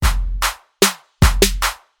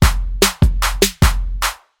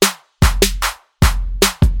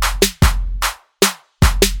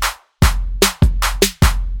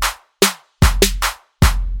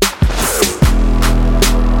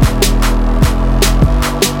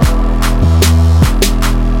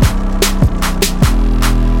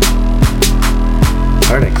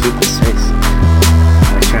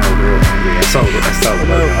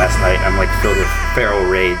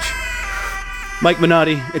rage. Mike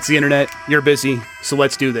Minotti, it's the internet. You're busy, so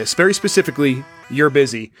let's do this. Very specifically, you're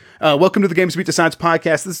busy. Welcome to the Games Beat Decides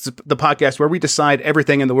podcast. This is the podcast where we decide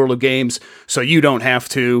everything in the world of games, so you don't have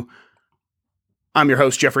to. I'm your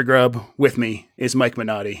host, Jeffrey Grubb. With me is Mike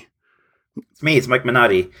Minotti. It's me. It's Mike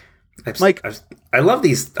Minotti. I love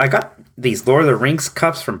these. I got these Lord of the Rings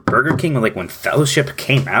cups from Burger King when Fellowship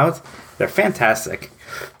came out. They're fantastic.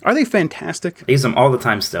 Are they fantastic? I use them all the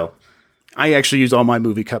time still. I actually use all my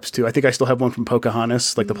movie cups, too. I think I still have one from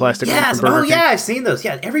Pocahontas, like the plastic one from Burger King. Yeah, I've seen those.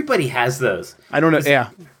 Yeah, everybody has those. I don't know,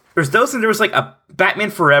 There's those, and there was a Batman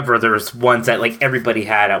Forever. There was ones that everybody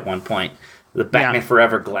had at one point. The Batman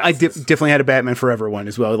Forever glasses. I definitely had a Batman Forever one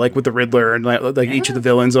as well, with the Riddler and each of the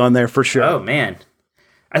villains on there, for sure. Oh, man.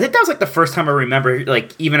 I think that was the first time I remember,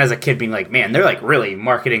 even as a kid, being man, they're really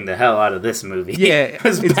marketing the hell out of this movie. Yeah, it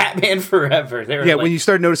was Batman Forever. They were when you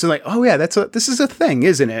start noticing, oh yeah, this is a thing,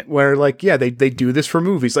 isn't it? Where they do this for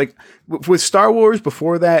movies. With Star Wars,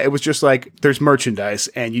 before that, it was just there's merchandise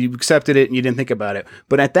and you accepted it and you didn't think about it.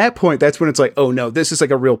 But at that point, that's when it's oh no, this is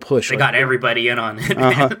a real push. They got everybody in on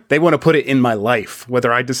it. They want to put it in my life,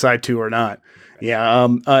 whether I decide to or not. Yeah,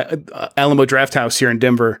 Alamo Drafthouse here in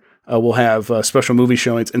Denver. We'll have special movie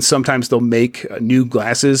showings, and sometimes they'll make new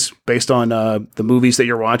glasses based on the movies that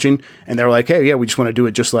you're watching. And they're hey, yeah, we just want to do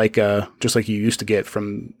it just like you used to get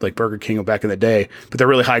from Burger King back in the day. But they're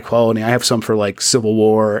really high quality. I have some for Civil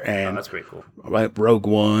War and that's pretty cool. Rogue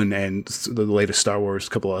One and the latest Star Wars,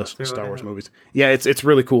 couple of Star Wars movies. Yeah, it's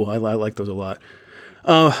really cool. I like those a lot.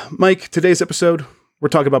 Mike, today's episode, we're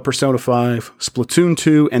talking about Persona 5, Splatoon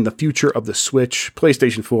 2, and the future of the Switch,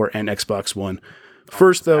 PlayStation 4, and Xbox One.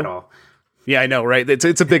 First, though, yeah, I know, right? It's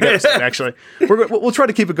a big episode, actually. We'll try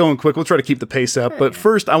to keep it going quick. We'll try to keep the pace up. But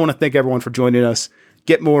first, I want to thank everyone for joining us.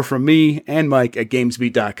 Get more from me and Mike at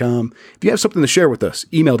gamesbeat.com. If you have something to share with us,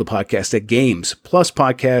 email the podcast at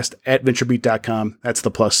games+podcast@venturebeat.com. That's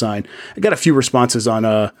the plus sign. I got a few responses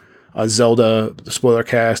on Zelda, the spoiler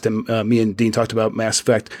cast, and me and Dean talked about Mass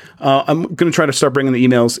Effect. I'm going to try to start bringing the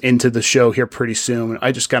emails into the show here pretty soon.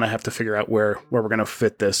 I just kind of have to figure out where we're going to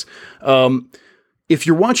fit this. If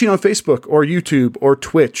you're watching on Facebook or YouTube or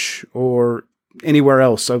Twitch or anywhere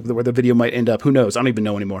else where the video might end up, who knows? I don't even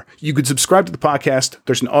know anymore. You could subscribe to the podcast.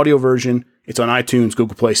 There's an audio version. It's on iTunes,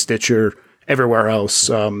 Google Play, Stitcher, everywhere else.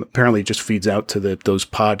 Apparently it just feeds out to those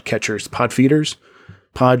pod catchers, pod feeders,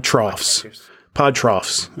 pod troughs. Pod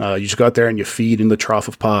troughs. You just go out there and you feed in the trough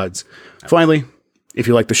of pods. Finally, if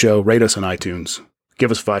you like the show, rate us on iTunes. Give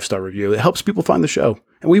us a 5-star review. It helps people find the show.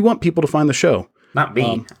 And we want people to find the show. Not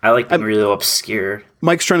me. I like being really obscure.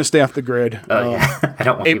 Mike's trying to stay off the grid. Oh, yeah. I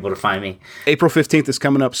don't want people to find me. April 15th is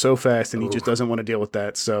coming up so fast, and he just doesn't want to deal with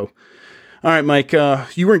that. So, all right, Mike,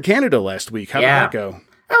 you were in Canada last week. How did that go?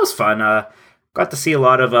 That was fun. Got to see a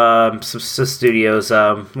lot of some studios,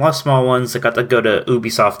 a lot of small ones. I got to go to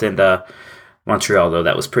Ubisoft and Montreal, though.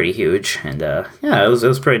 That was pretty huge. And, it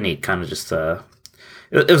was pretty neat. Kind of just...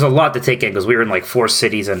 It was a lot to take in because we were in 4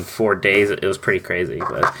 cities in 4 days. It was pretty crazy.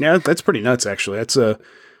 But yeah, that's pretty nuts. Actually, that's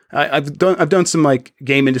I've done some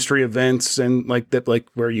game industry events and that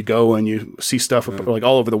where you go and you see stuff all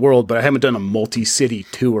over the world, but I haven't done a multi-city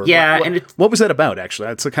tour. Yeah, what was that about? Actually,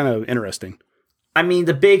 that's kind of interesting. I mean,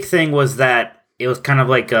 the big thing was that it was kind of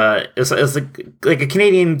it was a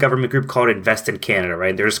Canadian government group called Invest in Canada,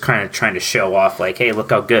 right? They're just kind of trying to show off, hey, look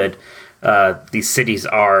how good these cities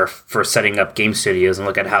are for setting up game studios, and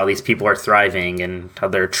look at how these people are thriving and how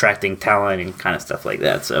they're attracting talent and kind of stuff like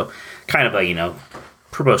that. So kind of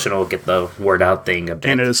promotional, get the word out thing a bit.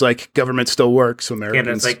 Canada's government still works, so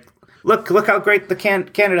Americans... Canada's look how great the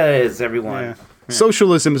Canada is, everyone. Yeah. Yeah.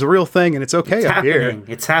 Socialism is a real thing, and it's okay up here.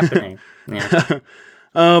 It's happening. Yeah.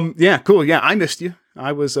 Yeah, cool. Yeah, I missed you.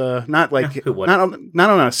 I was not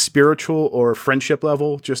on a spiritual or friendship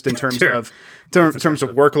level, just in terms of terms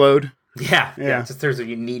of workload. Yeah. Just in terms of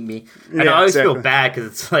you need me. I always feel bad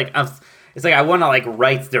because it's I want to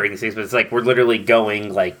write during these things, but it's we're literally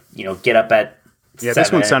going get up at 7.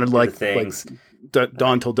 This one sounded like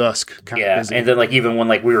dawn till dusk. Kind of busy. And then even when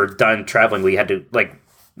we were done traveling, we had to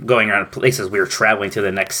going around places. We were traveling to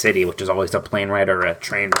the next city, which is always a plane ride or a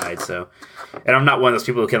train ride. So, and I'm not one of those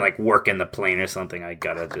people who can work in the plane or something. I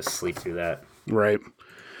gotta just sleep through that. Right.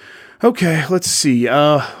 Okay, let's see.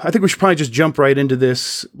 I think we should probably just jump right into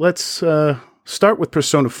this. Let's start with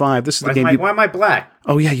Persona 5. This is the game. Why am I black?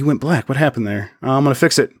 Oh, yeah, you went black. What happened there? I'm going to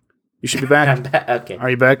fix it. You should be back. I'm back. Okay. Are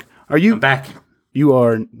you back? I'm back. You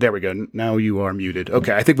are. There we go. Now you are muted.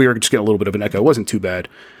 Okay, I think we were just getting a little bit of an echo. It wasn't too bad.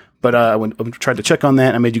 But I tried to check on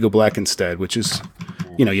that. I made you go black instead, which is,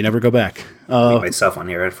 you never go back. I made myself on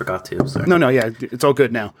here. I forgot to. Sorry. No, yeah. It's all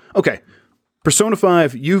good now. Okay. Persona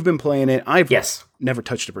 5, you've been playing it. I've Yes. never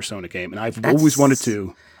touched a Persona game, and I've always wanted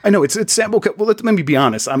to. I know it's sad. Well, let me be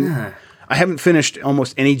honest. I haven't finished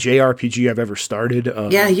almost any JRPG I've ever started.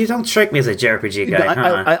 Yeah, you don't strike me as a JRPG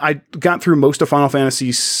guy. I got through most of Final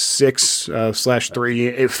Fantasy 6/3.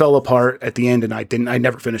 It fell apart at the end, and I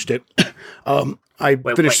never finished it. I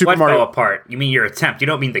finished Super Mario. What fell apart? You mean your attempt? You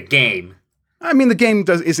don't mean the game. I mean, the game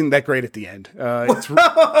isn't that great at the end.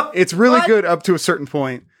 It's really good up to a certain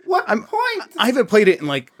point. What point? I haven't played it in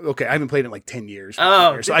I haven't played it in 10 years.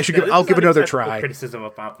 Oh, so I'll give it another try. Criticism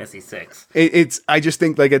of Final Fantasy 6. I just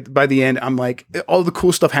think by the end, I'm like, all the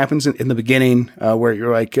cool stuff happens in the beginning, where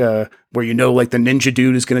you're like, where the ninja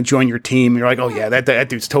dude is going to join your team. And you're like, oh yeah, that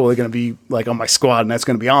dude's totally going to be on my squad, and that's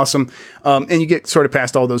going to be awesome. And you get sort of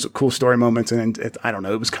past all those cool story moments, and I don't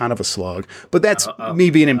know, it was kind of a slog. But that's me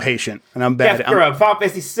being impatient, and I'm bad. Final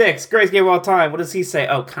Fantasy 6, greatest game of all time. What does he say?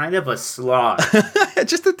 Oh, kind of a slog.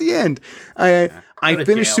 Just at the end, I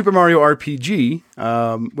finished Super Mario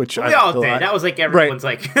RPG, which we all did. That was everyone's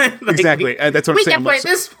right. Exactly. That's what I'm saying. We can play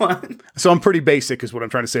this one. So I'm pretty basic, is what I'm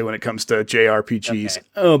trying to say when it comes to JRPGs.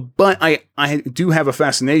 Okay. But I do have a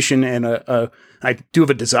fascination, and I do have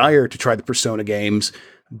a desire to try the Persona games,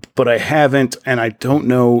 but I haven't, and I don't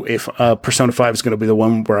know if Persona 5 is going to be the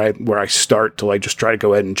one where I start to just try to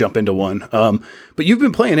go ahead and jump into one. But you've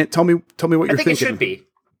been playing it. Tell me what you're thinking. I think it should be.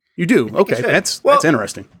 You do? Okay, that's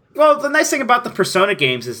interesting. Well, the nice thing about the Persona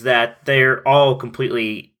games is that they're all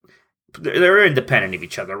they're independent of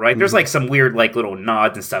each other, right? Mm-hmm. There's some weird little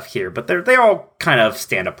nods and stuff here, but they all kind of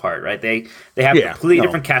stand apart, right? They have completely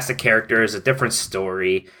different cast of characters, a different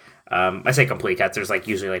story. I say complete cast. There's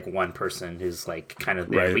usually one person who's kind of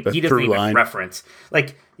there, right, but he doesn't even reference.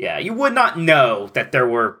 You would not know that there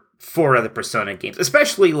were 4 other Persona games,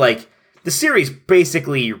 especially the series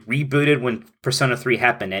basically rebooted when Persona 3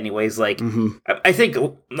 happened anyways. I think,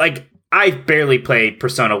 I barely played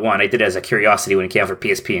Persona 1. I did it as a curiosity when it came out for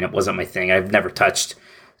PSP, and it wasn't my thing. I've never touched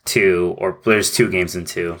 2, or there's 2 games in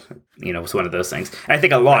 2. It's one of those things. And I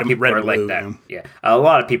think a lot of people are like that. Yeah, a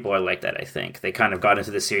lot of people are like that, I think. They kind of got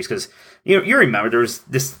into this series because, you remember there was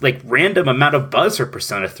this, random amount of buzz for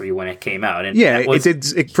Persona 3 when it came out. And it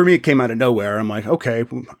did. For me, it came out of nowhere. I'm like, okay,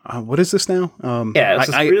 what is this now?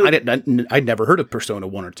 I'd never heard of Persona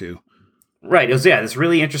 1 or 2. Right, it was this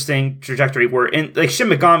really interesting trajectory where Shin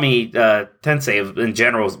Megami Tensei in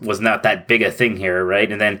general was not that big a thing here,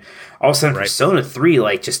 right? And then all of a sudden Persona 3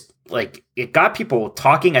 it got people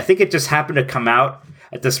talking. I think it just happened to come out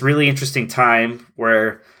at this really interesting time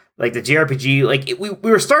where the JRPG we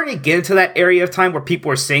were starting to get into that area of time where people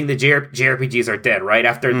were saying the JRPGs are dead, right?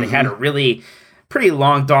 After they had a really pretty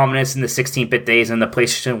long dominance in the 16-bit days and the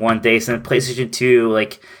PlayStation 1 days, and PlayStation 2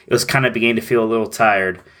 it was kind of beginning to feel a little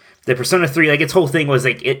tired. The Persona 3, its whole thing was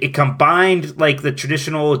it combined the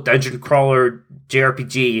traditional dungeon crawler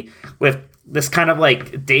JRPG with this kind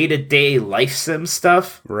of day-to-day life sim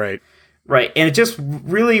stuff. Right. Right. And it just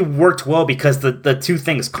really worked well because the two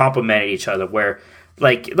things complemented each other, where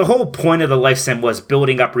the whole point of the life sim was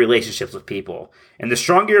building up relationships with people. And the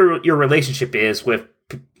stronger your relationship is with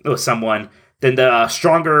someone, then the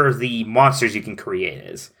stronger the monsters you can create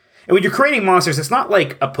is. And when you're creating monsters, it's not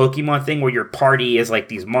like a Pokemon thing where your party is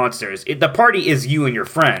these monsters. The party is you and your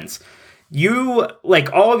friends. You,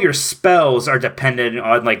 all of your spells are dependent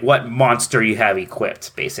on, what monster you have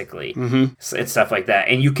equipped, basically. Mm-hmm. And stuff like that.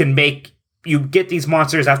 And you get these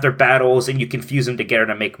monsters after battles, and you can fuse them together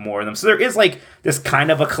to make more of them. So there is, this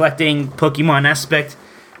kind of a collecting Pokemon aspect.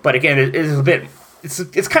 But again, it is a bit...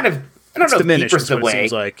 It's kind of... I don't know if diminished. Deeper's the way.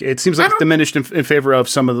 It seems like it's diminished in favor of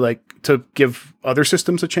some of to give other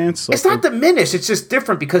systems a chance. It's not diminished. It's just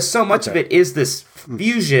different because so much of it is this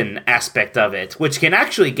fusion aspect of it, which can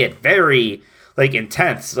actually get very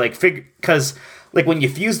intense. Because when you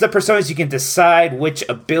fuse the personas, you can decide which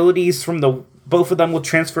abilities from both of them will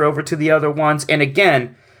transfer over to the other ones. And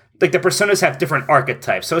again, the personas have different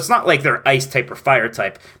archetypes, so it's not like they're ice type or fire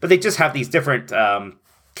type, but they just have these different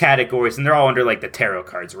categories, and they're all under the tarot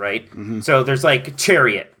cards, right? Mm-hmm. So there's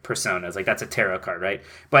chariot personas, that's a tarot card, right?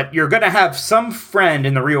 But you're gonna have some friend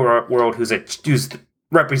in the real world who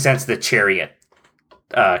represents the chariot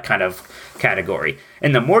kind of category,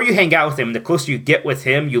 and the more you hang out with him, the closer you get with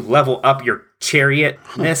him, you level up your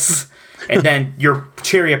chariotness, and then your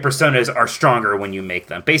chariot personas are stronger when you make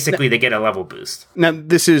them. Basically, they get a level boost. Now,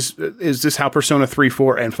 is this how Persona 3,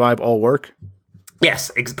 4, and 5 all work?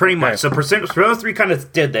 Yes, pretty much. So Persona 3 kind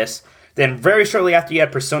of did this. Then very shortly after, you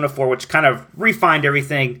had Persona 4, which kind of refined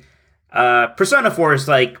everything. Persona 4 is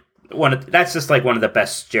that's just one of the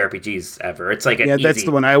best JRPGs ever. It's that's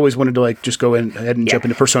the one I always wanted to just go ahead and jump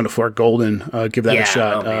into Persona 4 Gold and give that a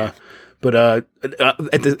shot. But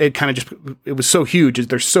it kind of just, it was so huge.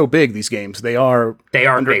 They're so big, these games. They are big. They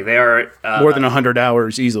are more than 100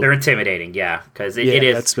 hours easily. They're intimidating, yeah, because it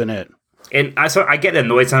is. That's been it. And I get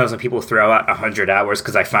annoyed sometimes when people throw out 100 hours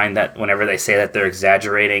because I find that whenever they say that they're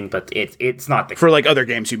exaggerating, but it's not the for like other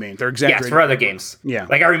games. You mean they're exaggerating? Yes, for other games. Yeah,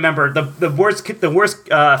 like I remember the worst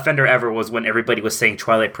offender ever was when everybody was saying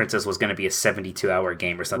Twilight Princess was going to be a 72-hour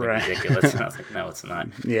game or something ridiculous, and I was like, no, it's not.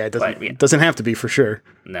 Yeah, it doesn't have to be for sure.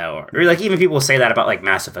 No, or like even people say that about like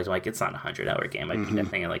Mass Effect. I'm like, it's not a 100-hour game. Like I'm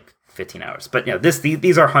thinking like 15 hours, but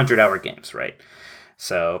these are 100-hour games, right?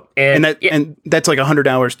 So and that's like 100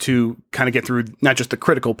 hours to kind of get through not just the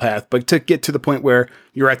critical path, but to get to the point where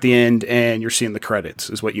you're at the end and you're seeing the credits,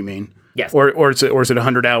 is what you mean? Yes. Or is it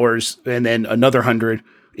 100 hours and then another 100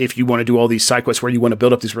 if you want to do all these side quests where you want to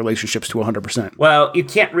build up these relationships to 100%? Well, you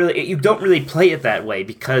don't really play it that way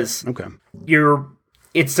because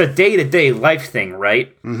it's a day-to-day life thing,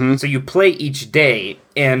 right? Mm-hmm. So you play each day,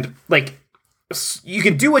 and like you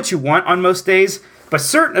can do what you want on most days. But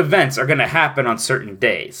certain events are going to happen on certain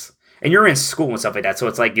days. And you're in school and stuff like that. So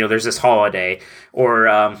it's like, there's this holiday. Or,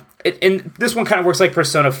 and this one kind of works like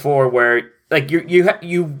Persona 4, where like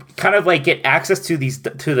you kind of like get access to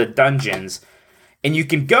the dungeons. And you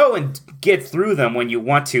can go and get through them when you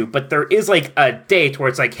want to. But there is like a date where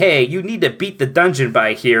it's like, hey, you need to beat the dungeon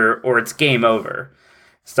by here or it's game over.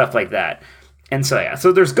 Stuff like that. And so,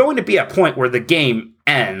 so there's going to be a point where the game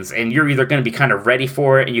ends. And you're either going to be kind of ready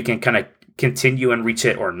for it and you can kind of continue and reach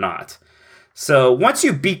it or not. So once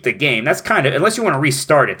you beat the game, that's kind of, unless you want to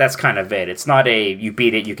restart it, that's kind of it. It's not you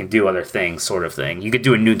beat it, you can do other things sort of thing. You could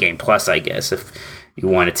do a new game plus, I guess, if you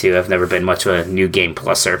wanted to. I've never been much of a new game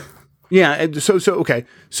pluser. Yeah. So okay.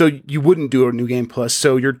 So you wouldn't do a new game plus.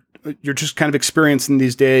 So you're just kind of experiencing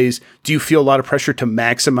these days. Do you feel a lot of pressure to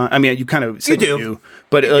maximize? I mean, you kind of said you do,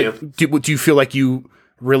 but do you feel like you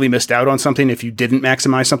really missed out on something if you didn't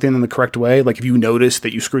maximize something in the correct way? Like if you noticed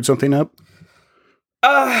that you screwed something up?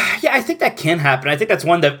 Yeah, I think that can happen. I think that's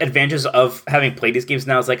one of the advantages of having played these games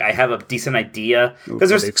now is like I have a decent idea because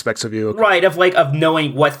there's expects of you, okay. Right? Of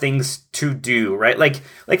knowing what things to do, right? Like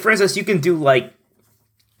for instance, you can do like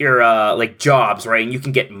your like jobs, right? And you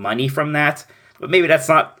can get money from that, but maybe that's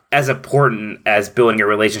not as important as building a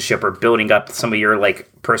relationship or building up some of your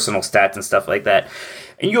like personal stats and stuff like that.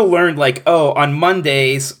 And you'll learn like, oh, on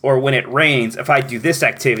Mondays or when it rains, if I do this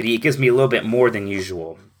activity, it gives me a little bit more than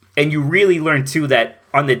usual. And you really learn, too, that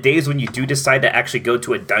on the days when you do decide to actually go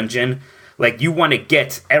to a dungeon, like, you want to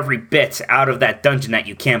get every bit out of that dungeon that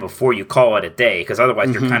you can before you call it a day, because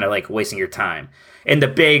otherwise you're kind of, like, wasting your time. And the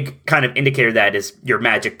big kind of indicator of that is your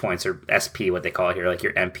magic points, or SP, what they call it here, like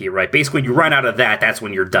your MP, right? Basically, when you run out of that, that's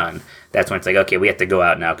when you're done. That's when it's like, okay, we have to go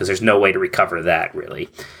out now, because there's no way to recover that, really.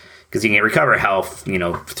 Because you can recover health,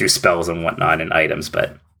 through spells and whatnot and items,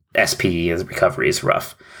 but SP as recovery is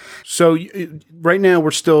rough. So right now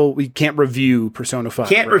we can't review Persona 5.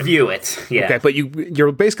 Can't review it. Yeah. Okay, but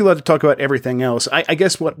you're basically allowed to talk about everything else. I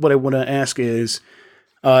guess what I want to ask is,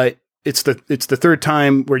 it's the third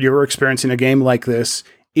time where you're experiencing a game like this.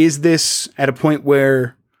 Is this at a point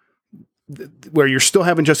where you're still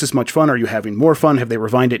having just as much fun? Are you having more fun? Have they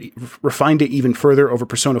refined it even further over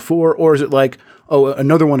Persona 4? Or is it like, oh,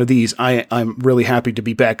 another one of these? I'm really happy to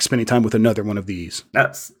be back spending time with another one of these.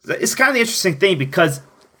 It's kind of the interesting thing because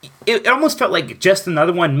it almost felt like just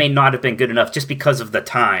another one may not have been good enough just because of the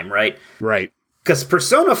time, right? Right. Because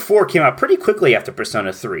Persona 4 came out pretty quickly after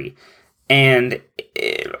Persona 3. And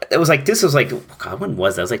it was like, God, when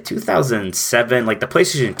was that? It was like 2007. Like the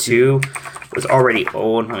PlayStation 2 was already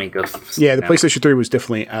old. Let me go. Yeah, the PlayStation 3 was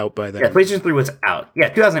definitely out by then. Yeah, PlayStation 3 was out. Yeah,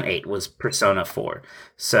 2008 was Persona 4.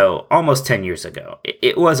 So almost 10 years ago.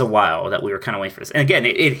 It was a while that we were kind of waiting for this. And again,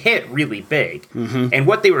 it hit really big. Mm-hmm. And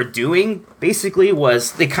what they were doing basically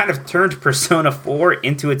was they kind of turned Persona 4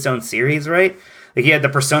 into its own series, right? Like you had the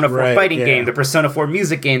Persona 4 fighting game, the Persona 4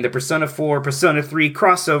 music game, the Persona 4, Persona 3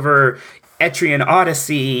 crossover, Etrian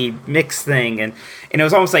Odyssey mix thing. And it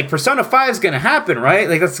was almost like Persona 5 is going to happen, right?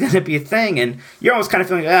 Like that's going to be a thing. And you're almost kind of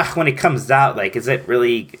feeling, when it comes out, like, is it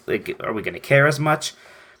really, like, are we going to care as much?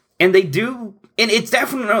 And they do. And it's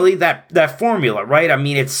definitely that formula, right? I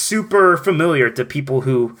mean, it's super familiar to people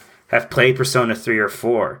who have played Persona 3 or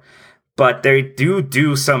 4. But they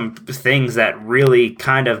do some things that really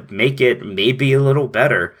kind of make it maybe a little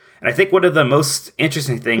better. And I think one of the most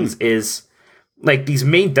interesting things is, like, these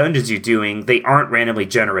main dungeons you're doing, they aren't randomly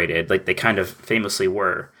generated like they kind of famously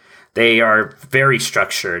were. They are very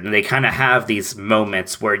structured, and they kind of have these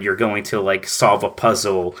moments where you're going to, like, solve a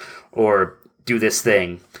puzzle or do this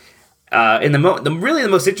thing. And the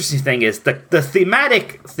most interesting thing is the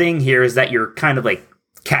thematic thing here is that you're kind of, like,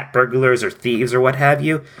 cat burglars or thieves or what have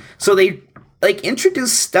you. So they like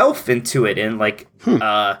introduce stealth into it, and like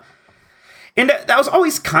and that was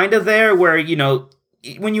always kind of there where, you know,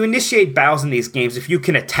 when you initiate battles in these games, if you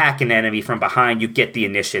can attack an enemy from behind, you get the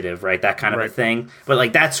initiative, right? That kind of a thing. But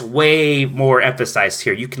like that's way more emphasized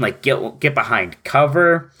here. You can like get behind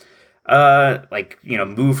cover, like, you know,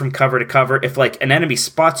 move from cover to cover. If like an enemy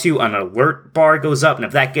spots you, an alert bar goes up, and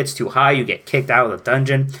if that gets too high, you get kicked out of the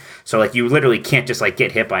dungeon. So like you literally can't just like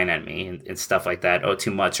get hit by an enemy and stuff like that. Oh,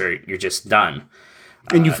 too much, or you're just done.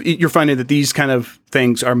 And you're finding that these kind of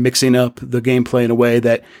things are mixing up the gameplay in a way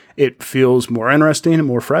that it feels more interesting and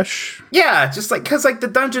more fresh. Yeah, just like, because like the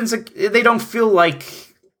dungeons, they don't feel like,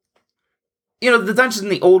 you know, the dungeons in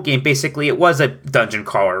the old game, basically, it was a dungeon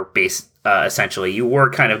crawler based, essentially. You were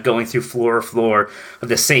kind of going through floor of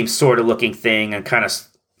the same sort of looking thing and kind of,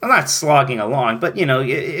 well, not slogging along, but, you know,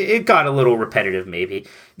 it got a little repetitive maybe.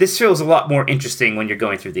 This feels a lot more interesting when you're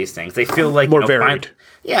going through these things. They feel like more varied.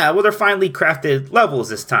 They're finely crafted levels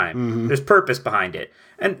this time. Mm-hmm. There's purpose behind it.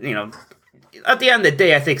 And, you know, at the end of the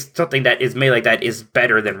day, I think something that is made like that is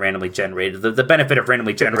better than randomly generated. The benefit of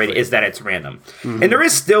randomly generated is that it's random. Mm-hmm. And there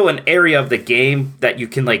is still an area of the game that you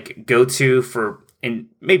can, like, go to for, and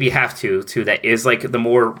maybe have to, that is, like, the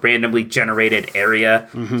more randomly generated area.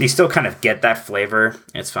 Mm-hmm. You still kind of get that flavor.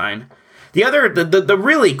 It's fine. The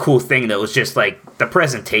really cool thing, though, is just, like, the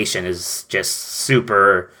presentation is just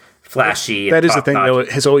super flashy. That is the thing, though,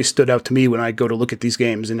 it has always stood out to me when I go to look at these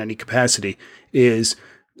games in any capacity, is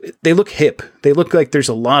they look hip. They look like there's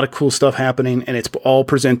a lot of cool stuff happening, and it's all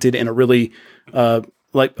presented in a really,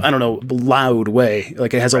 like, I don't know, loud way.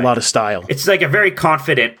 Like, it has a lot of style. It's like a very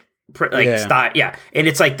confident, style. Yeah. And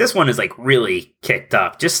it's like, this one is, like, really kicked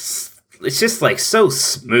up. It's just, like, so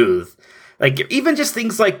smooth. Like, even just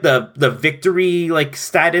things like the victory, like,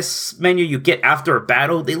 status menu you get after a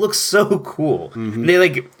battle, they look so cool. Mm-hmm. They,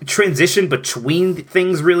 like, transition between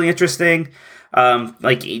things really interesting.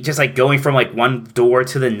 Like, just, like, going from, like, one door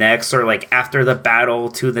to the next, or, like, after the battle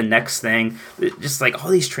to the next thing. Just, like, all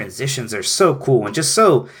these transitions are so cool and just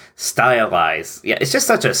so stylized. Yeah, it's just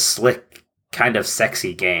such a slick, kind of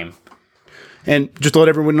sexy game. And just to let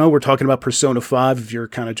everyone know, we're talking about Persona 5. If you're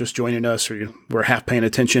kind of just joining us or we're half paying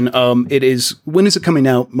attention, when is it coming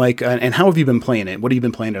out, Mike? And how have you been playing it? What have you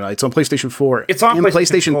been playing tonight? It's on PlayStation 4. It's on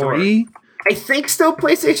PlayStation 3? I think still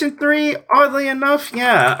PlayStation 3, oddly enough,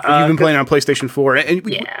 yeah. You've been playing on PlayStation 4. And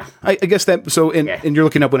yeah. I guess that, so, and you're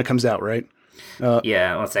looking up when it comes out, right?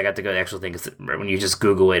 Yeah, once I got to go to the actual thing, when you just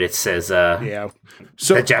Google it, it says so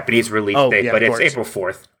the Japanese release date, but it's April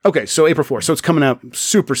 4th. Okay, so April 4th. So it's coming out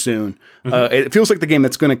super soon. Mm-hmm. It feels like the game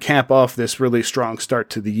that's going to cap off this really strong start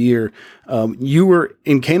to the year. You were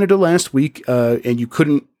in Canada last week, and you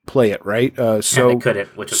couldn't play it, right? So I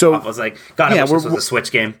couldn't, which was I was like, God, I wish this was a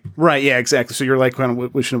Switch game. Right, yeah, exactly. So you're like kind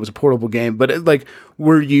of wishing it was a portable game, but did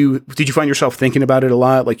you find yourself thinking about it a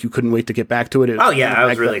lot? Like you couldn't wait to get back to it? Oh yeah, I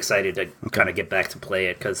was really excited to kind of get back to play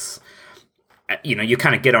it because, you know, you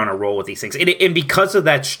kind of get on a roll with these things. And because of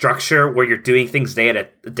that structure where you're doing things day at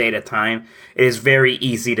a time, it is very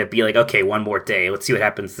easy to be like, okay, one more day. Let's see what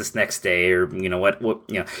happens this next day. Or, you know, what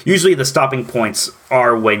usually the stopping points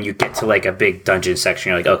are when you get to like a big dungeon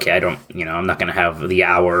section. You're like, okay, I'm not going to have the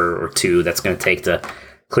hour or two that's going to take to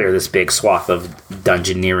clear this big swath of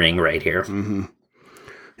dungeoneering right here. Mm-hmm.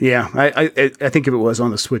 Yeah, I think if it was on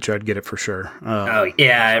the Switch, I'd get it for sure. Right.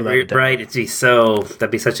 That'd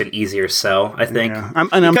be such an easier sell, I think. Yeah.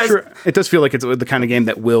 I'm sure it does feel like it's the kind of game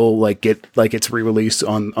that will like get like its re-release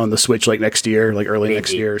on the Switch like next year, like early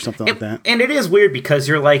next year or something like that. And it is weird because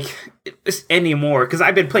you're like anymore because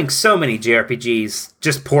I've been playing so many JRPGs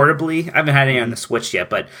just portably. I haven't had any on the Switch yet,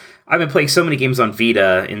 but I've been playing so many games on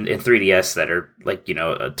Vita and 3DS that are like, you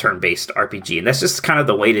know, a turn-based RPG. And that's just kind of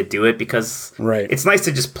the way to do it because it's nice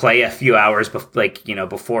to just play a few hours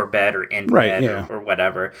before bed or in bed or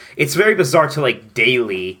whatever. It's very bizarre to like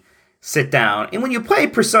daily sit down. And when you play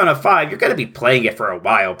Persona 5, you're going to be playing it for a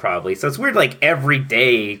while probably. So it's weird like every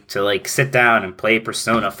day to like sit down and play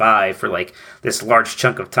Persona 5 for like this large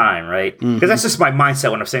chunk of time, right? Because that's just my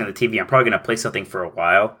mindset when I'm sitting on the TV. I'm probably going to play something for a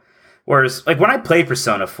while. Whereas, like, when I played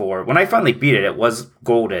Persona 4, when I finally beat it, it was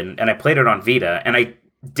golden, and I played it on Vita, and I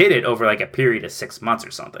did it over, like, a period of 6 months or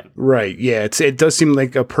something. Right, yeah. It does seem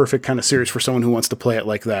like a perfect kind of series for someone who wants to play it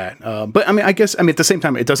like that. But, I mean, at the same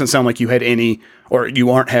time, it doesn't sound like you had any, or you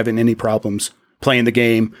aren't having any problems playing the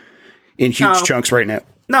game in huge chunks right now.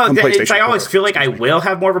 No, I always feel like I will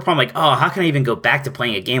have more of a problem. Like, oh, how can I even go back to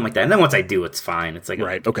playing a game like that? And then once I do, it's fine. It's like,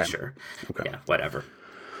 right, okay. Sure. Okay. Yeah, whatever.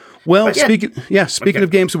 Well, speaking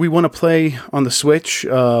of games that we want to play on the Switch,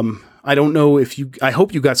 I don't know if I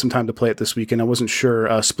hope you got some time to play it this weekend. I wasn't sure.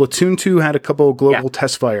 Splatoon 2 had a couple global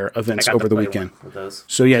test fire events over the weekend.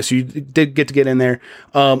 So yes, you did get in there.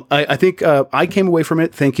 I think I came away from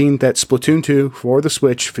it thinking that Splatoon 2 for the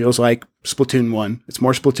Switch feels like Splatoon 1. It's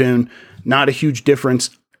more Splatoon, not a huge difference.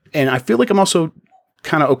 And I feel like I'm also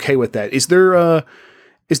kind of okay with that. Is there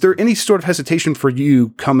any sort of hesitation for you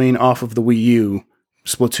coming off of the Wii U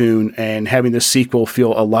Splatoon and having this sequel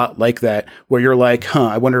feel a lot like that, where you're like,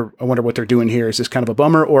 I wonder what they're doing here. Is this kind of a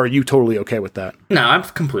bummer, or are you totally okay with that? No, I'm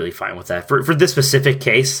completely fine with that. For this specific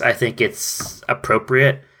case, I think it's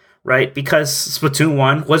appropriate, right? Because Splatoon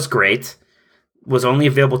 1 was great, was only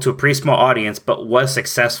available to a pretty small audience, but was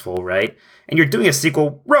successful, right? And you're doing a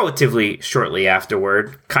sequel relatively shortly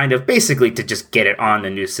afterward, kind of basically to just get it on the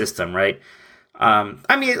new system, right?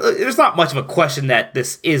 I mean, there's not much of a question that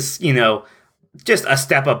this is, just a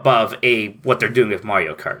step above what they're doing with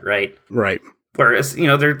Mario Kart, right? Right. Whereas,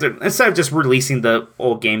 they're instead of just releasing the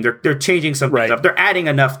old game, they're changing some things up. They're adding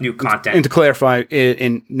enough new content. And to clarify,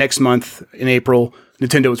 in next month, in April,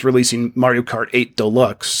 Nintendo is releasing Mario Kart 8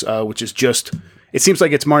 Deluxe, which is just, it seems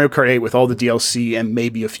like it's Mario Kart 8 with all the DLC and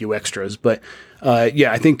maybe a few extras. But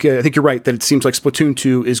I think you're right that it seems like Splatoon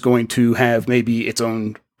 2 is going to have maybe its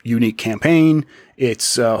own unique campaign.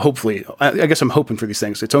 It's hopefully, I guess I'm hoping for these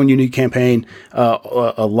things. Its own unique campaign,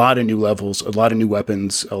 a lot of new levels, a lot of new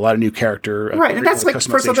weapons, a lot of new character. Right, and that's like,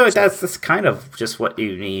 for something like that's kind of just what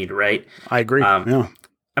you need, right? I agree. Yeah.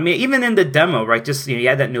 I mean, even in the demo, right? Just you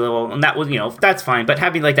had that new level, and that was that's fine. But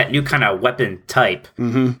having like that new kind of weapon type,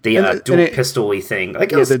 the dual pistol-y thing,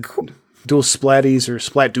 like it was cool. Dual splatties or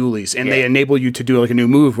splat dualies, and they enable you to do like a new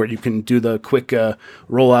move where you can do the quick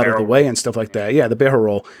roll out of the way and stuff like that. Yeah, the barrel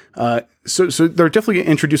roll. So they're definitely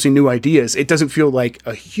introducing new ideas. It doesn't feel like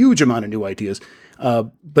a huge amount of new ideas,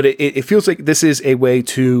 but it feels like this is a way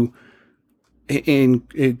to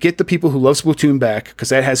get the people who love Splatoon back, because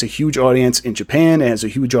that has a huge audience in Japan, it has a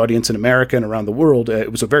huge audience in America and around the world.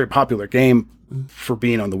 It was a very popular game for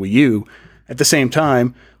being on the Wii U. At the same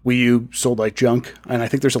time, Wii U sold like junk, and I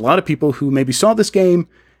think there's a lot of people who maybe saw this game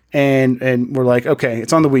and were like, okay,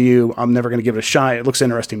 it's on the Wii U, I'm never going to give it a shot, it looks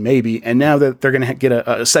interesting maybe, and now that they're going to get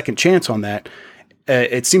a second chance on that,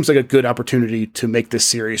 it seems like a good opportunity to make this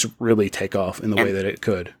series really take off in the way that it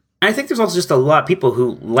could. I think there's also just a lot of people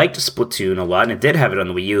who liked Splatoon a lot and did have it on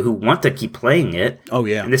the Wii U who want to keep playing it. Oh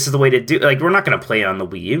yeah, and this is the way to do. Like, we're not going to play it on the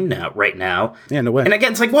Wii U right now. Yeah, no way. And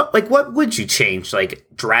again, it's like what would you change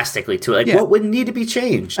drastically to it? What would need to be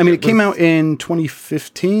changed? I mean, it came out in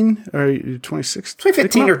 2015 or 2016.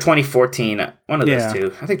 2015 or 2014, one of those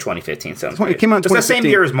two. I think 2015 sounds right. It came out in 2015. It's the same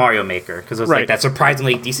year as Mario Maker, because it was like that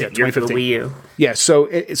surprisingly decent year for the Wii U. Yeah, so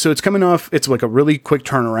it's coming off. It's like a really quick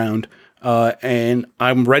turnaround. And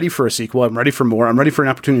I'm ready for a sequel. I'm ready for more. I'm ready for an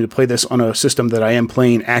opportunity to play this on a system that I am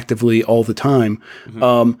playing actively all the time.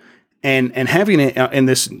 Mm-hmm. And having it in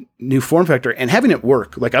this new form factor and having it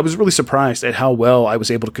work. Like, I was really surprised at how well I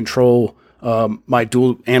was able to control my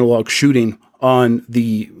dual analog shooting on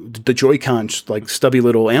the Joy-Cons, like stubby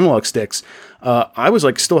little analog sticks. I was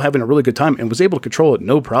like still having a really good time and was able to control it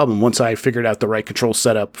no problem once I figured out the right control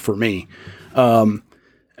setup for me.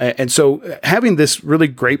 And so having this really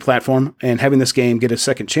great platform and having this game get a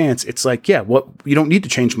second chance, it's like, you don't need to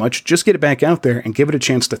change much. Just get it back out there and give it a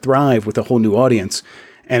chance to thrive with a whole new audience.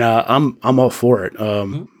 And I'm all for it.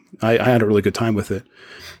 I had a really good time with it.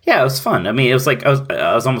 Yeah, it was fun. I mean, it was like, I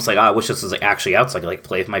was almost like, I wish this was like actually out so I could like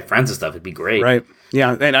play with my friends and stuff. It'd be great. Right.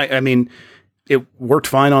 Yeah. And I mean, it worked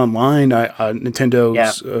fine online.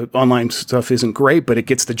 Nintendo's online stuff isn't great, but it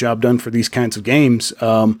gets the job done for these kinds of games.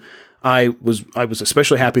 I was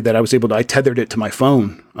especially happy that I tethered it to my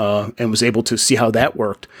phone and was able to see how that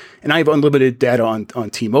worked. And I have unlimited data on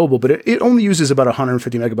T-Mobile, but it only uses about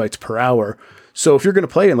 150 megabytes per hour. So if you're going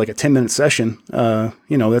to play in like a 10-minute session,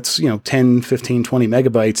 that's 10, 15, 20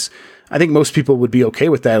 megabytes. I think most people would be okay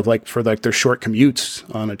with that, like for like their short commutes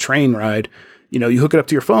on a train ride. You hook it up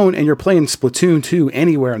to your phone and you're playing Splatoon 2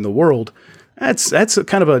 anywhere in the world. That's a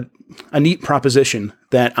kind of a neat proposition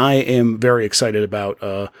that I am very excited about,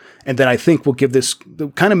 and that I think will give this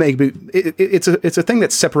kind of maybe it's a thing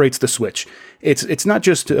that separates the Switch. It's not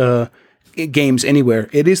just games anywhere.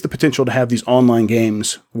 It is the potential to have these online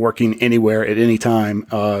games working anywhere at any time,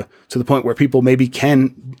 to the point where people maybe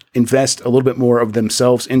can invest a little bit more of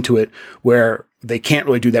themselves into it, where they can't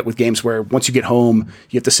really do that with games where once you get home,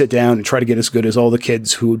 you have to sit down and try to get as good as all the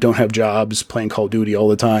kids who don't have jobs playing Call of Duty all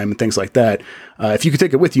the time and things like that. If you could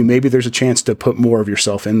take it with you, maybe there's a chance to put more of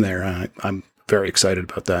yourself in there. I'm very excited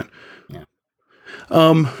about that. Yeah.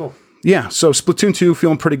 Cool. Yeah. So Splatoon 2,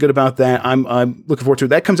 feeling pretty good about that. I'm looking forward to it.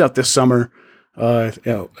 That comes out this summer. I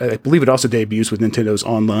believe it also debuts with Nintendo's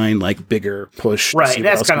online, like, bigger push. Right,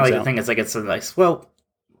 that's kind of like the thing. It's like it's a nice. Well,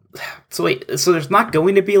 so wait, so there's not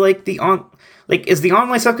going to be like is the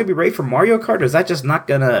online stuff going to be ready for Mario Kart, or is that just not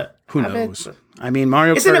gonna? Who knows? I mean,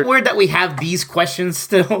 Mario Kart. Isn't it weird that we have these questions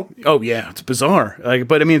still? Oh yeah, it's bizarre.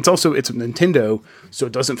 But I mean, it's Nintendo, so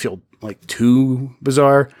it doesn't feel like too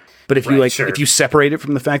bizarre. But if if you separate it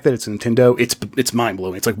from the fact that it's Nintendo, it's mind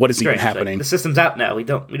blowing. It's like, what is even happening? Like, the system's out now. We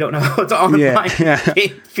don't know how it's online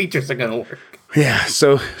features are going to work. Yeah.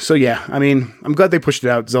 So yeah. I mean, I'm glad they pushed it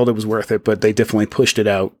out. Zelda was worth it, but they definitely pushed it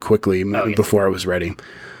out quickly before I was ready.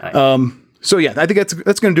 So yeah, I think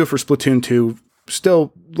that's going to do it for Splatoon 2.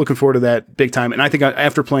 Still looking forward to that big time, and I think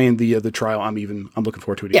after playing the trial, I'm looking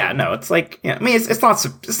forward to it. Yeah, no, it's like, I mean,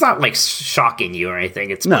 it's not like shocking you or anything.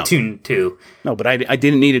 It's Splatoon 2. No, but I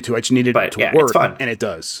didn't need it to. I just needed it to work, it's fun. And it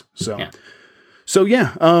does. So yeah.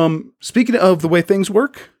 Speaking of the way things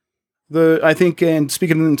work, I think, and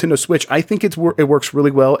speaking of the Nintendo Switch, I think it works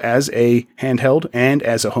really well as a handheld and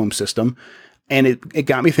as a home system. And it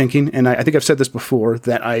got me thinking, and I think I've said this before,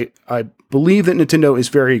 that I believe that Nintendo is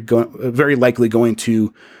very likely going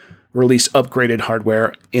to release upgraded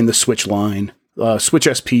hardware in the Switch line, Switch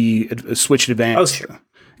SP, Switch Advance. Oh, sure.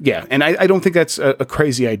 Yeah, and I don't think that's a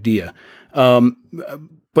crazy idea.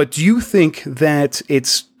 But do you think that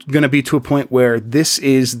it's going to be to a point where this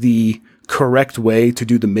is the correct way to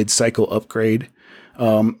do the mid-cycle upgrade?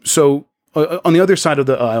 So on the other side of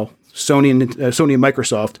the aisle, Sony and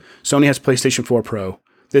Microsoft. Sony has PlayStation 4 Pro.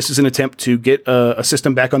 This is an attempt to get a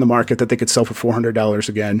system back on the market that they could sell for $400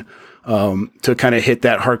 again, to kind of hit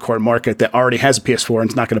that hardcore market that already has a PS4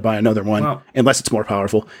 and is not going to buy another one unless it's more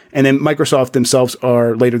powerful. And then Microsoft themselves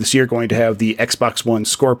are later this year going to have the Xbox One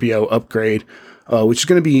Scorpio upgrade, which is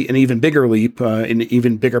going to be an even bigger leap, an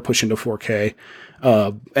even bigger push into 4K.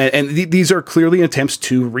 These are clearly attempts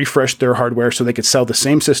to refresh their hardware so they could sell the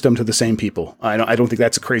same system to the same people. I don't think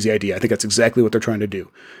that's a crazy idea. I think that's exactly what they're trying to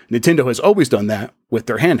do. Nintendo has always done that with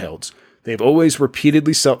their handhelds. They've always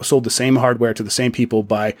repeatedly sold the same hardware to the same people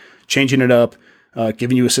by changing it up,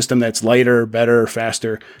 giving you a system that's lighter, better,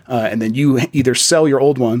 faster, and then you either sell your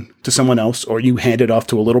old one to someone else or you hand it off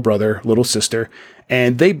to a little brother, little sister,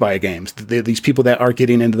 and they buy games. These people that are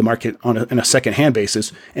getting into the market on a second-hand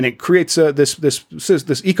basis, and it creates this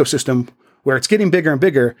ecosystem where it's getting bigger and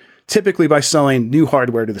bigger, typically by selling new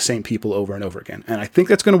hardware to the same people over and over again. And I think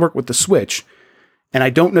that's going to work with the Switch. And I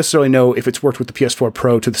don't necessarily know if it's worked with the PS4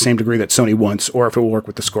 Pro to the same degree that Sony wants, or if it will work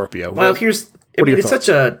with the Scorpio. Well, it's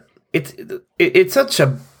such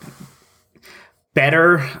a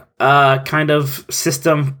better kind of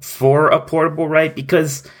system for a portable, right?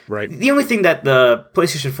 Because the only thing that the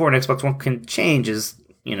PlayStation 4 and Xbox One can change is,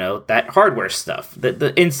 that hardware stuff,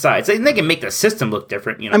 the insides. And they can make the system look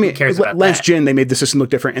different. I mean, who cares about last gen, they made the system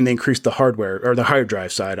look different and they increased the hardware or the hard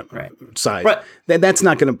drive side. Right. That's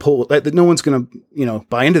not going to pull. No one's going to,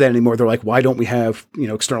 buy into that anymore. They're like, why don't we have,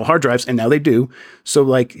 external hard drives? And now they do. So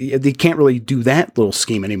like, they can't really do that little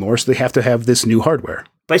scheme anymore. So they have to have this new hardware.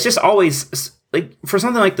 But it's just always like for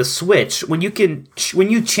something like the Switch, when you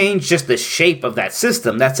change just the shape of that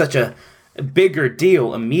system, that's such a bigger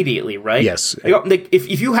deal immediately, right? Yes. Like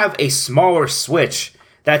if you have a smaller Switch,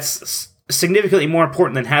 that's significantly more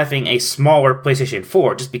important than having a smaller PlayStation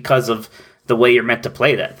 4, just because of the way you're meant to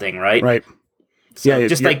play that thing, right? Right. So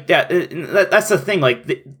like that. That's the thing.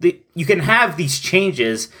 Like you can have these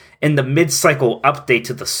changes in the mid-cycle update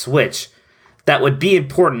to the Switch that would be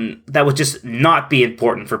important. That would just not be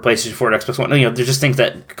important for PlayStation 4 and Xbox One. There's just things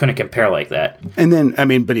that couldn't compare like that. And then, I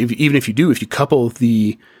mean, but even if you couple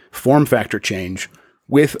the form factor change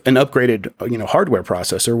with an upgraded, hardware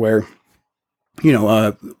processor where,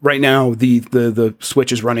 right now the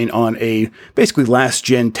Switch is running on a basically last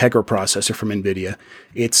gen Tegra processor from NVIDIA.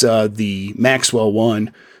 It's the Maxwell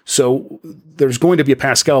one. So there's going to be a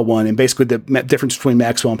Pascal one. And basically the difference between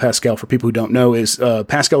Maxwell and Pascal, for people who don't know, is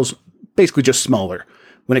Pascal's basically just smaller.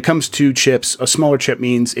 When it comes to chips, a smaller chip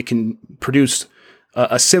means it can produce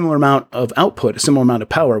a similar amount of output, a similar amount of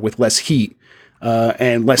power with less heat.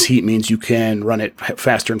 And less heat means you can run it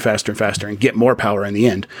faster and faster and faster and get more power in the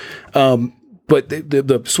end. But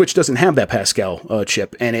the Switch doesn't have that Pascal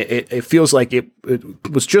chip, and it feels like it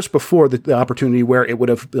was just before the opportunity where it would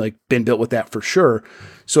have been built with that for sure.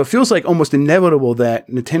 So it feels like almost inevitable that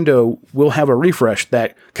Nintendo will have a refresh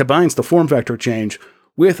that combines the form factor change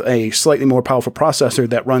with a slightly more powerful processor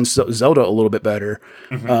that runs Zelda a little bit better.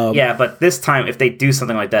 Mm-hmm. But this time, if they do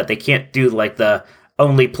something like that, they can't do like the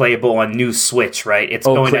only playable on new Switch, right? It's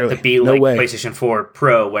going to have to be like PlayStation 4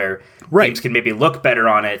 Pro, where games can maybe look better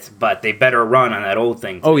on it, but they better run on that old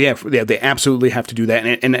thing. Oh, yeah. They absolutely have to do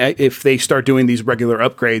that. And if they start doing these regular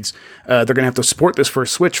upgrades, they're going to have to support this for a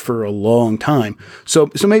Switch for a long time. So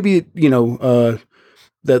maybe, the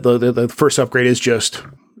first upgrade is just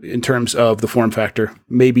in terms of the form factor.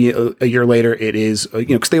 Maybe a year later it is,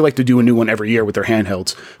 because they like to do a new one every year with their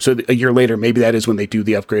handhelds. So a year later, maybe that is when they do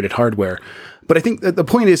the upgraded hardware. But I think that the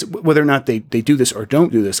point is whether or not they do this or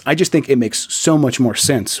don't do this, I just think it makes so much more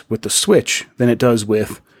sense with the Switch than it does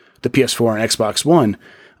with the PS4 and Xbox One,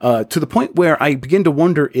 to the point where I begin to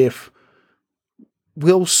wonder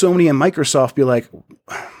will Sony and Microsoft be like,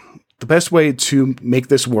 the best way to make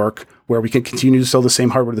this work where we can continue to sell the same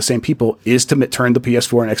hardware to the same people is to turn the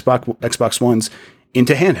PS4 and Xbox Ones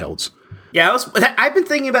into handhelds. Yeah, I've been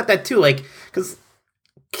thinking about that too. Like, because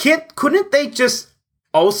couldn't they just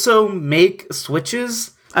also make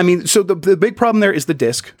Switches? I mean, so the big problem there is the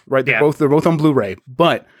disc, right? They're both on Blu-ray,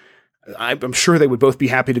 but I'm sure they would both be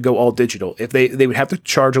happy to go all digital. If they would have to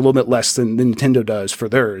charge a little bit less than Nintendo does for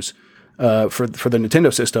theirs. For the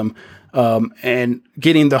Nintendo system, and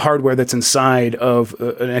getting the hardware that's inside of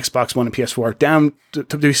an Xbox One and PS4 down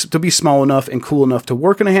to be small enough and cool enough to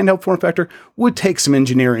work in a handheld form factor would take some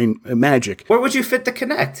engineering magic. Where would you fit the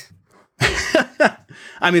Kinect?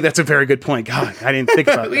 I mean, that's a very good point. God, I didn't think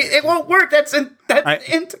about that. It won't work. That's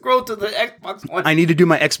integral to the Xbox One. I need to do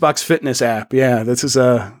my Xbox Fitness app. Yeah, this is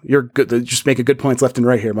you're good. Just making good points left and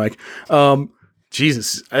right here, Mike.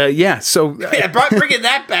 Jesus. Yeah. So bringing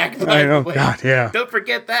that back. I know. God, yeah. Don't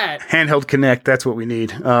forget that. Handheld Connect. That's what we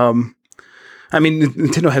need. I mean,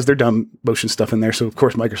 Nintendo has their dumb motion stuff in there, so of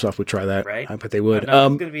course Microsoft would try that. Right. I bet they would. No,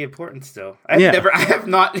 it's going to be important still. I have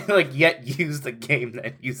not yet used a game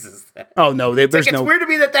that uses that. Oh no, it's weird to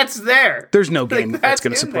me that's there. There's no game that's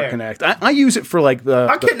going to support Kinect. I use it for like the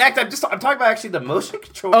Kinect. I'm talking about actually the motion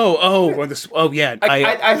control. Yeah.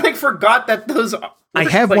 I forgot that those. I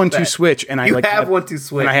have like 1-2 Switch, and I have 1-2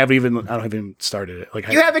 Switch, and I haven't even started it. Like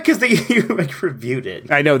you have it because you reviewed it.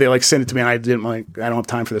 I know they sent it to me, and I didn't I don't have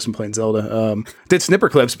time for this. I'm playing Zelda. Did snipper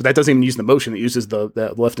clips, but that doesn't even use the motion. It uses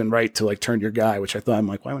the left and right to turn your guy, which I thought I'm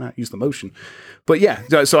like, why would I not use the motion? But yeah,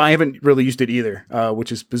 so I haven't really used it either,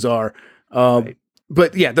 which is bizarre. Right.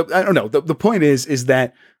 But yeah, I don't know. The point is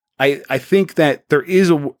that I think that there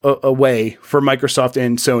is a way for Microsoft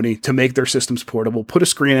and Sony to make their systems portable, put a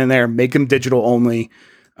screen in there, make them digital only,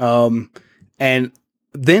 and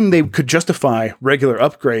then they could justify regular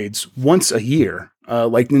upgrades once a year,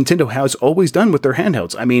 like Nintendo has always done with their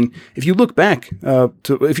handhelds. I mean, if you look back,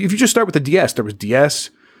 if you just start with the DS, there was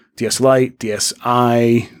DS, DS Lite,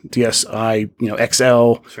 DSi,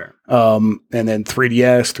 XL, sure, and then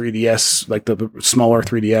 3DS, like the smaller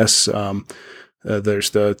 3DS. There's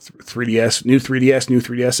the 3DS, new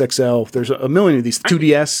 3DS XL. There's a million of these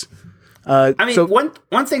 2DS. I mean,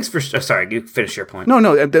 one thing's for sure. Sorry, you finish your point.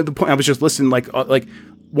 No. The point I was just listening.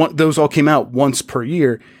 Those all came out once per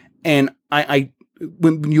year, and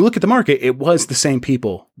when you look at the market, it was the same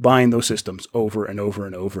people buying those systems over and over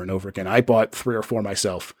and over and over again. I bought 3 or 4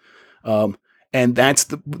 myself. And that's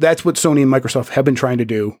what Sony and Microsoft have been trying to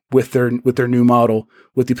do with their new model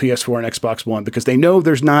with the PS4 and Xbox One, because they know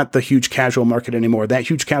there's not the huge casual market anymore. That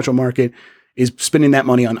huge casual market is spending that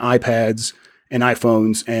money on iPads and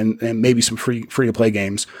iPhones and maybe some free to play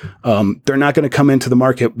games. They're not going to come into the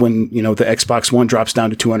market when the Xbox One drops down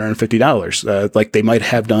to $250, like they might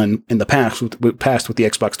have done in the past with the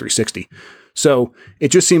Xbox 360. So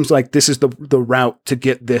it just seems like this is the route to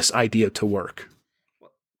get this idea to work.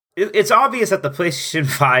 It's obvious that the PlayStation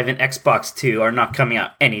 5 and Xbox 2 are not coming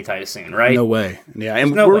out anytime soon, right? No way. Yeah,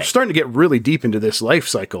 and we're starting to get really deep into this life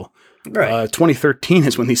cycle. Right. 2013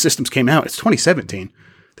 is when these systems came out. It's 2017.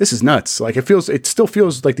 This is nuts. It still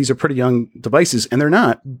feels like these are pretty young devices, and they're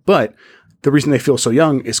not. But the reason they feel so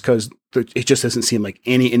young is because it just doesn't seem like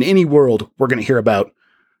in any world we're going to hear about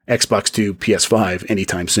Xbox 2, PS5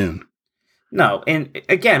 anytime soon. No, and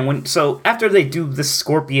again, after they do the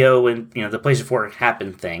Scorpio and the PlayStation 4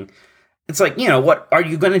 happen thing, it's like, what are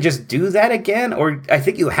you going to just do that again? Or I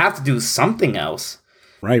think you have to do something else,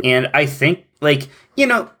 right? And I think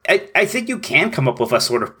I think you can come up with a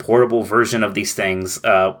sort of portable version of these things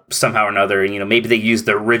somehow or another. Maybe they use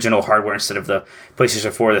the original hardware instead of the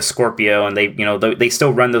PlayStation 4, the Scorpio, and they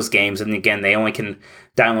still run those games. And again, they only can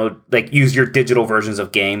download use your digital versions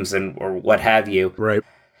of games or what have you, right?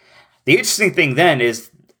 The interesting thing then is,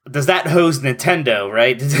 does that hose Nintendo,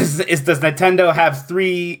 right? Does Nintendo have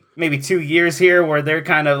 2 years here where they're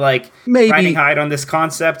kind of riding high on this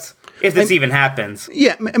concept? If this even happens.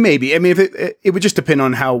 Yeah, maybe. I mean, if it would just depend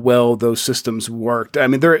on how well those systems worked. I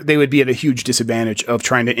mean, they would be at a huge disadvantage of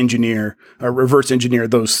trying to engineer or reverse engineer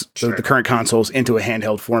those the current consoles into a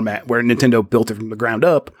handheld format, where Nintendo built it from the ground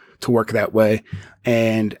up to work that way,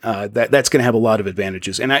 and that's going to have a lot of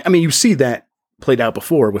advantages. And I mean, you see that played out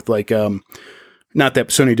before with like, not that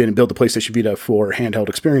Sony didn't build the PlayStation Vita for handheld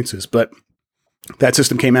experiences, but that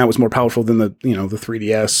system came out, was more powerful than the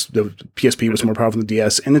 3DS. The PSP was more powerful than the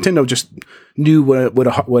DS, and Nintendo just knew what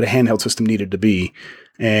a handheld system needed to be,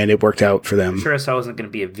 and it worked out for them. I'm sure I wasn't going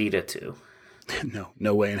to be a Vita too.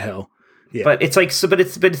 No way in hell. Yeah. But it's like but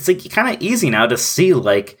it's like kind of easy now to see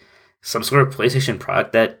like some sort of PlayStation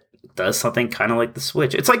product that does something kind of like the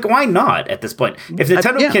Switch. It's like, why not at this point? If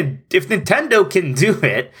Nintendo can do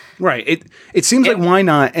it, right? It seems like why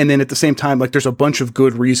not? And then at the same time, like there's a bunch of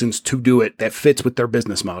good reasons to do it that fits with their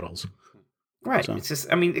business models. Right. So. It's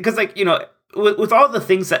just, I mean, because like with all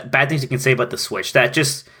the bad things you can say about the Switch, that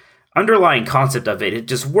just underlying concept of it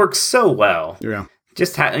just works so well. Yeah.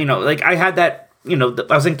 Just like I had that. I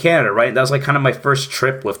was in Canada, right? That was like kind of my first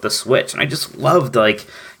trip with the Switch. And I just loved like,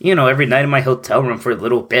 every night in my hotel room for a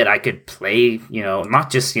little bit, I could play, not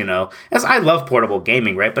just, as I love portable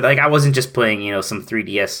gaming, right? But like, I wasn't just playing, some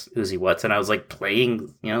 3DS Uzi What's, and I was like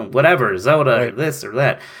playing, whatever, Zelda, or this or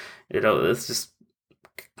that. It's just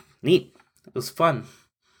neat. It was fun.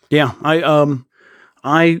 Yeah.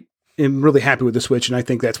 I am really happy with the Switch. And I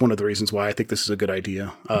think that's one of the reasons why I think this is a good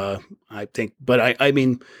idea. I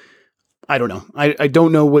mean, I don't know. I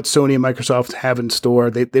don't know what Sony and Microsoft have in store.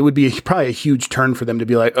 They would be probably a huge turn for them to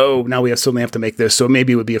be like, oh, now we suddenly have to make this. So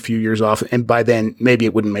maybe it would be a few years off. And by then, maybe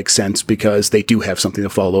it wouldn't make sense because they do have something to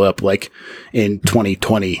follow up like in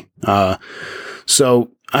 2020.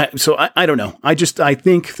 So I don't know. I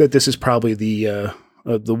think that this is probably the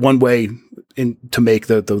one way to make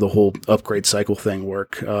the whole upgrade cycle thing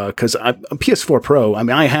work. Because a PS4 Pro, I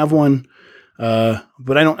mean, I have one.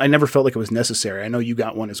 But I never felt like it was necessary. I know you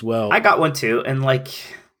got one as well. I got one too. And like,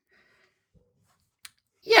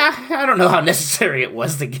 yeah, I don't know how necessary it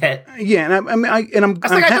was to get. Yeah. And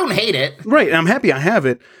I don't hate it. Right. And I'm happy I have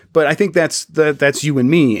it, but I think that's you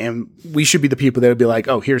and me. And we should be the people that would be like,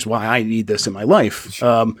 oh, here's why I need this in my life.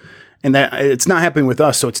 Sure. And that it's not happening with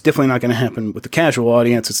us. So it's definitely not going to happen with the casual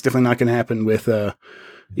audience. It's definitely not going to happen with,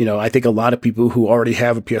 I think a lot of people who already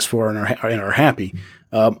have a PS4 and are happy.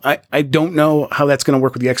 I don't know how that's going to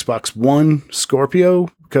work with the Xbox One Scorpio,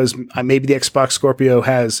 because maybe the Xbox Scorpio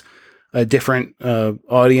has a different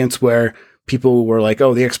audience where people were like,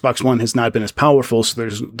 oh, the Xbox One has not been as powerful, so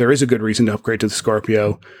there is a good reason to upgrade to the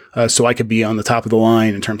Scorpio, so I could be on the top of the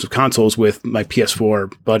line in terms of consoles with my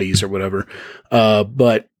PS4 buddies or whatever.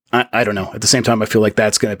 But I don't know. At the same time, I feel like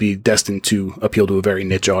that's going to be destined to appeal to a very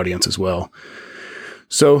niche audience as well.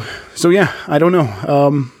 So yeah, I don't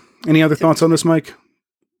know. Any other thoughts on this, Mike?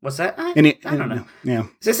 What's that? I don't know. Yeah.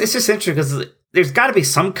 It's just interesting because there's got to be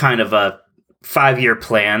some kind of a 5-year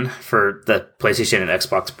plan for the PlayStation and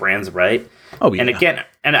Xbox brands, right? Oh, yeah. And again,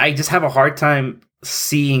 I just have a hard time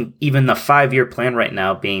seeing even the 5-year plan right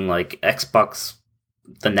now being like Xbox,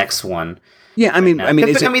 the next one. Yeah, I mean,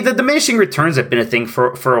 the diminishing returns have been a thing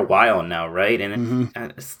for a while now, right? And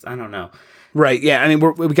I don't know. Right. Yeah. I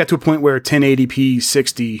mean, we got to a point where 1080p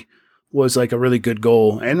 60 was like a really good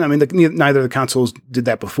goal. And I mean, neither of the consoles did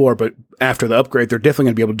that before, but after the upgrade, they're definitely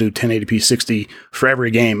going to be able to do 1080p 60 for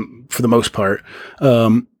every game for the most part.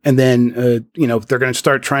 And then, they're going to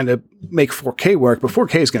start trying to make 4K work, but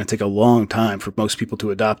 4K is going to take a long time for most people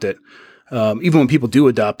to adopt it. Even when people do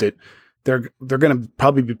adopt it, they're going to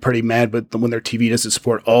probably be pretty mad, but when their TV doesn't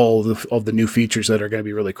support all the new features that are going to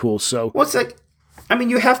be really cool. So it's like, I mean,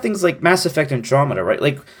 you have things like Mass Effect Andromeda, right?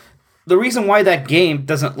 Like, the reason why that game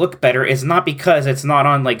doesn't look better is not because it's not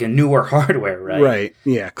on like a newer hardware, right? Right.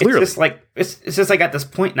 Yeah. Clearly, it's just like at this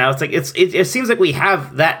point now, it's like it seems like we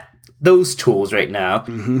have those tools right now.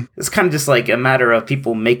 Mm-hmm. It's kind of just like a matter of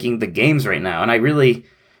people making the games right now, and I really,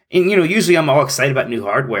 usually I'm all excited about new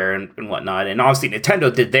hardware and whatnot, and obviously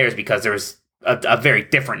Nintendo did theirs because there was a very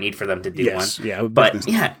different need for them to do one. Yeah. But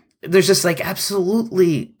yeah. There's just like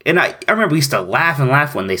absolutely, and I remember we used to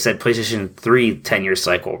laugh when they said PlayStation 3 10-year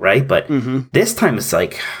cycle, right? But this time it's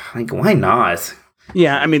like why not?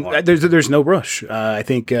 Yeah, I mean, there's no rush. I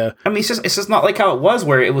think. I mean, it's just not like how it was,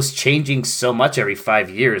 where it was changing so much every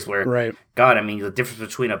 5 years. Where, right? God, I mean, the difference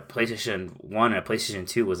between a PlayStation 1 and a PlayStation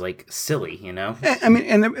 2 was like silly, I mean,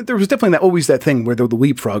 and there was definitely always that thing where the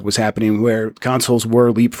leapfrog was happening, where consoles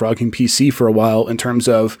were leapfrogging PC for a while in terms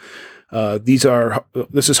of.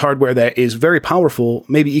 This is hardware that is very powerful,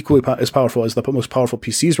 maybe equally as powerful as the most powerful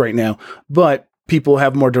PCs right now, but people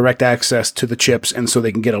have more direct access to the chips, and so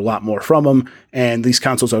they can get a lot more from them. And these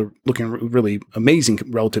consoles are looking really amazing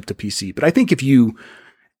relative to PC. But I think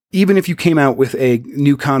even if you came out with a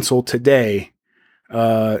new console today,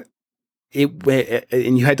 and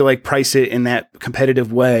you had to like price it in that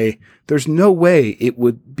competitive way, there's no way it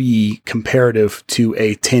would be comparative to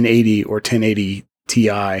a 1080 or 1080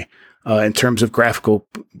 Ti in terms of graphical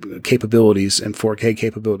capabilities and 4K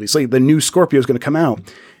capabilities. Like the new Scorpio is going to come out,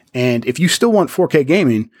 and if you still want 4K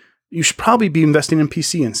gaming, you should probably be investing in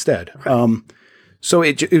PC instead. Right. So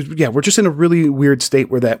we're just in a really weird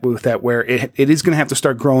state where it is going to have to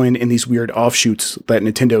start growing in these weird offshoots that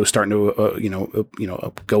Nintendo is starting to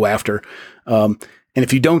go after. And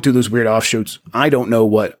if you don't do those weird offshoots, I don't know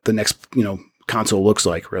what the next console looks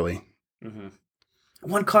like really. Mm-hmm.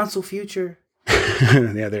 One console future.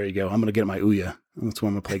 Yeah, there you go. I'm going to get my Ouya. That's when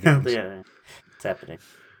I'm going to play games. Yeah, it's happening.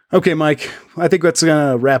 Okay, Mike, I think that's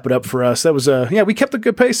going to wrap it up for us. That was, we kept a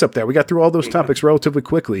good pace up there. We got through all those topics relatively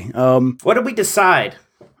quickly. What did we decide?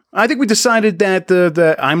 I think we decided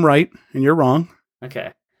that I'm right and you're wrong.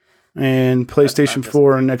 Okay. And PlayStation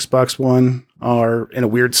 4 and Xbox One are in a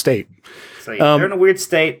weird state. So they're in a weird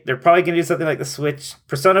state. They're probably going to do something like the Switch.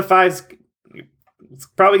 Persona 5's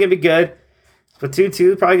probably going to be good. Splatoon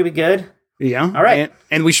 2 probably going to be good. Yeah. All right.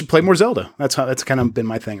 And we should play more Zelda. That's kind of been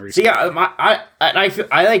my thing recently. So yeah, I feel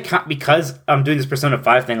I like, because I'm doing this Persona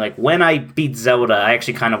 5 thing, like when I beat Zelda, I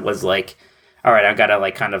actually kind of was like, all right, I've got to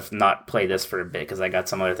like kind of not play this for a bit because I got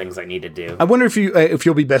some other things I need to do. I wonder if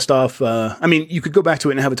you'll be best off. I mean, you could go back to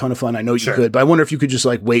it and have a ton of fun. I know you could, but I wonder if you could just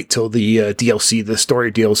like wait till the DLC, the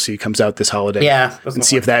story DLC, comes out this holiday. Yeah, and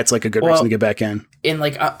see if that's like a good reason to get back in. And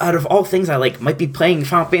like out of all things, I like might be playing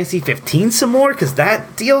Final Fantasy 15 some more because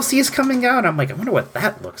that DLC is coming out. I'm like, I wonder what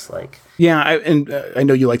that looks like. Yeah, I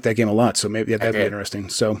know you like that game a lot, so maybe that'd be interesting.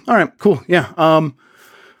 So, all right, cool. Yeah.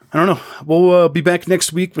 I don't know. We'll be back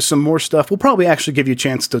next week with some more stuff. We'll probably actually give you a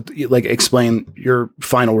chance to like explain your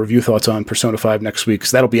final review thoughts on Persona 5 next week,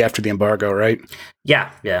 because that'll be after the embargo, right?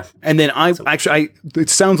 Yeah. And then it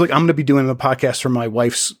sounds like I'm going to be doing the podcast from my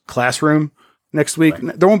wife's classroom next week.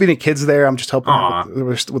 Right. There won't be any kids there. I'm just helping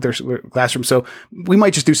with their classroom. So we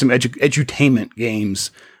might just do some edutainment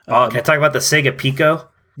games. Can I talk about the Sega Pico?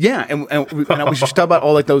 Yeah, and we should talk about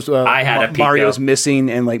all like those I had a Pico. Mario's missing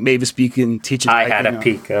and like Mavis Beacon teaches. I had a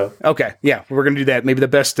Pico. Okay, yeah, we're gonna do that. Maybe the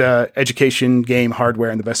best education game hardware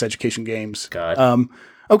and the best education games. God.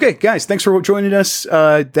 Okay, guys, thanks for joining us.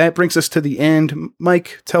 That brings us to the end.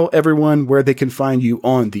 Mike, tell everyone where they can find you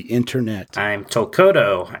on the internet. I'm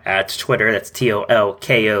Tolkoto at Twitter. That's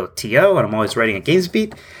TOLKOTO, and I'm always writing a Games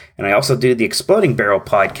Beat. And I also do the Exploding Barrel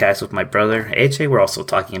podcast with my brother AJ. We're also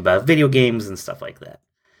talking about video games and stuff like that.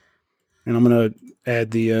 And I'm going to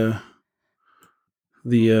add the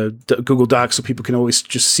Google Docs so people can always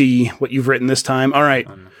just see what you've written this time. All right.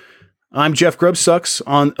 I'm Jeff Grubsucks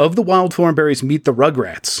on Of the Wild Thornberries Meet the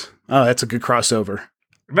Rugrats. Oh, that's a good crossover.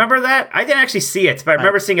 Remember that? I didn't actually see it, but I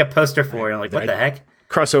remember seeing a poster for it. I'm like, what the heck?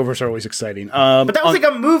 Crossovers are always exciting. But that was like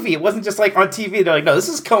a movie. It wasn't just like on TV. They're like, no, this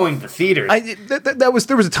is going to theaters. There was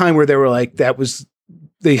a time where they were like,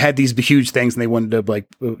 they had these huge things and they wanted to like,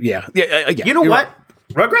 yeah. You know what?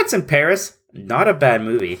 Rugrats in Paris, not a bad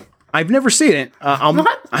movie. I've never seen it. I don't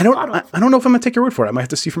know if I'm gonna take your word for it. I might have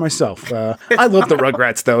to see for myself. I love the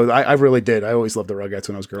Rugrats though. I really did. I always loved the Rugrats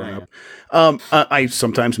when I was growing up. I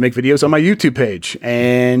sometimes make videos on my YouTube page,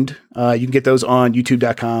 and you can get those on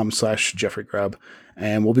youtube.com/Jeffrey Grubb.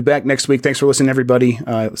 And we'll be back next week. Thanks for listening, everybody.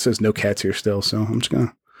 It says no cats here still, so I'm just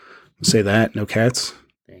gonna say that. No cats.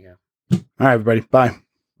 There you go. All right, everybody. Bye.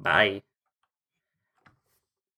 Bye.